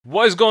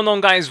What is going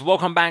on, guys?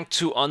 Welcome back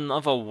to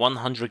another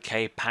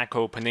 100k pack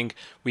opening.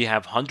 We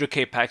have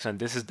 100k packs and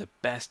this is the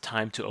best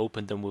time to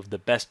open them with the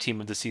best team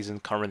of the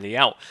season currently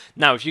out.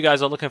 Now, if you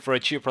guys are looking for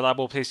a cheap,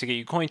 reliable place to get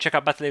your coin, check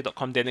out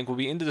battle.com. Their link will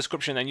be in the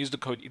description and use the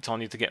code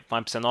ITANI to get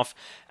 5% off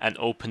and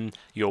open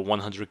your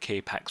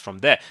 100k packs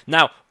from there.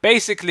 Now,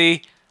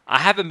 basically, I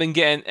haven't been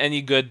getting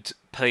any good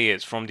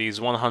players from these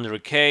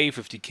 100k,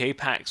 50k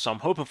packs, so I'm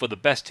hoping for the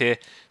best here.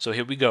 So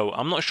here we go.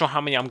 I'm not sure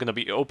how many I'm going to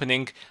be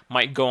opening.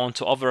 Might go on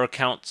to other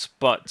accounts,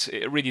 but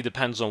it really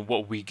depends on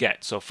what we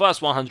get. So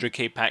first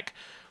 100k pack,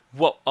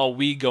 what are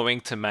we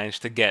going to manage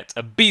to get?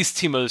 A beast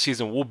team of the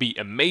season will be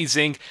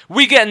amazing.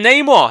 We get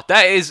Neymar.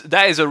 That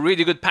is a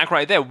really good pack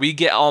right there. We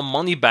get our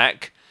money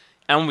back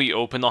and we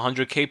open a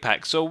 100k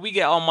pack. So we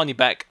get our money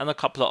back and a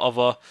couple of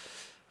other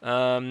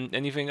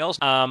anything else?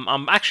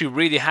 I'm actually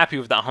really happy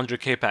with that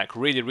 100k pack.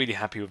 Really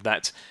happy with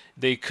that.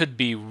 They could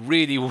be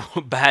really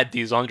bad,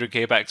 these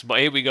 100k packs, but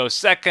here we go.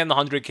 Second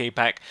 100k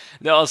pack.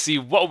 Let us see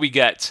what we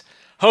get.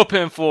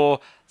 Hoping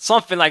for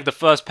something like the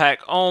first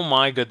pack. Oh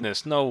my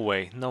goodness. No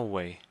way. No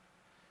way.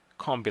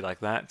 Can't be like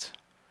that.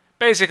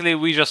 Basically,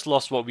 we just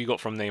lost what we got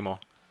from Neymar.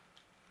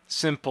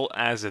 Simple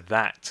as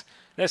that.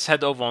 Let's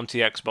head over onto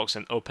the Xbox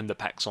and open the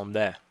packs on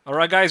there.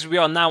 Alright guys, we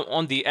are now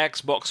on the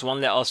Xbox One.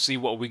 Let us see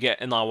what we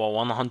get in our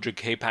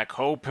 100k pack.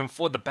 Hoping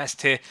for the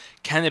best here.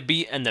 Can it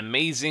be an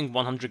amazing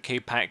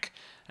 100k pack?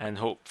 And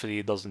hopefully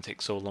it doesn't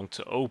take so long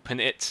to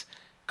open it.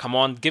 Come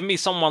on, give me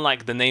someone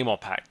like the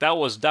Neymar pack. That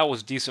was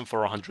decent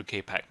for a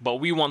 100k pack. But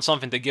we want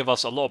something to give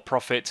us a lot of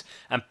profit.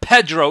 And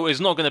Pedro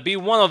is not going to be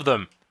one of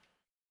them.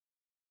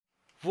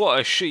 What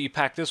a shitty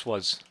pack this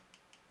was.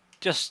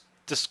 Just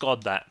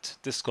discard that.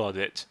 Discard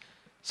it.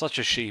 Such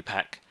a shitty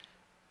pack.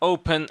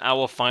 Open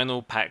our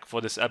final pack for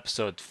this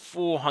episode.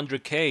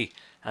 400k.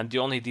 And the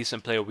only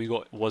decent player we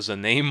got was a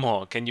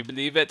Neymar. Can you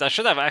believe it? I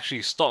should have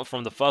actually stopped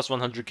from the first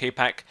 100k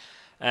pack.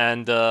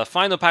 And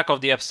final pack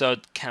of the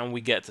episode. Can we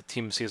get the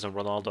Team Season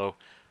Ronaldo,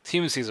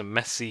 Team Season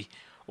Messi,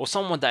 or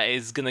someone that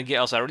is going to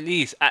get us at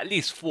least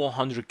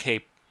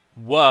 400k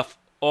worth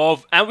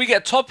of... And we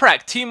get Top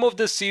Rack, Team of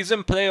the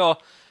Season player.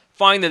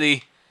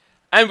 Finally.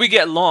 And we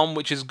get Alarm,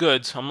 which is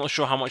good. I'm not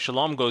sure how much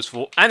Alarm goes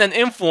for. And an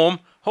Inform.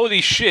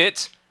 Holy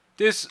shit.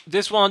 This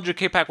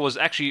 100k pack was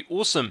actually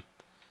awesome.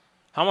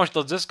 How much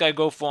does this guy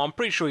go for? I'm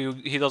pretty sure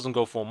he doesn't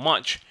go for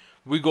much.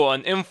 We got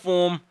an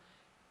Inform,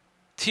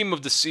 Team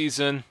of the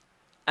Season,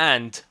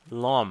 and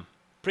Alarm.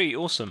 Pretty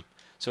awesome.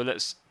 So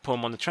let's put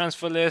him on the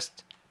transfer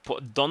list.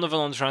 Put Donovan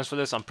on the transfer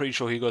list. I'm pretty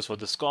sure he goes for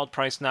discard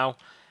price now.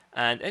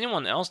 And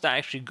anyone else that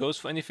actually goes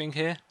for anything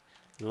here?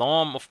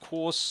 Alarm, of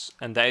course,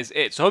 and that is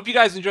it. So I hope you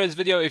guys enjoyed this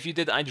video. If you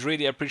did, I'd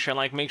really appreciate a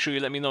like. Make sure you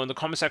let me know in the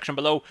comment section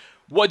below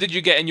what did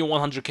you get in your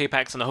 100k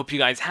packs, and I hope you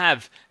guys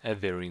have a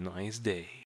very nice day.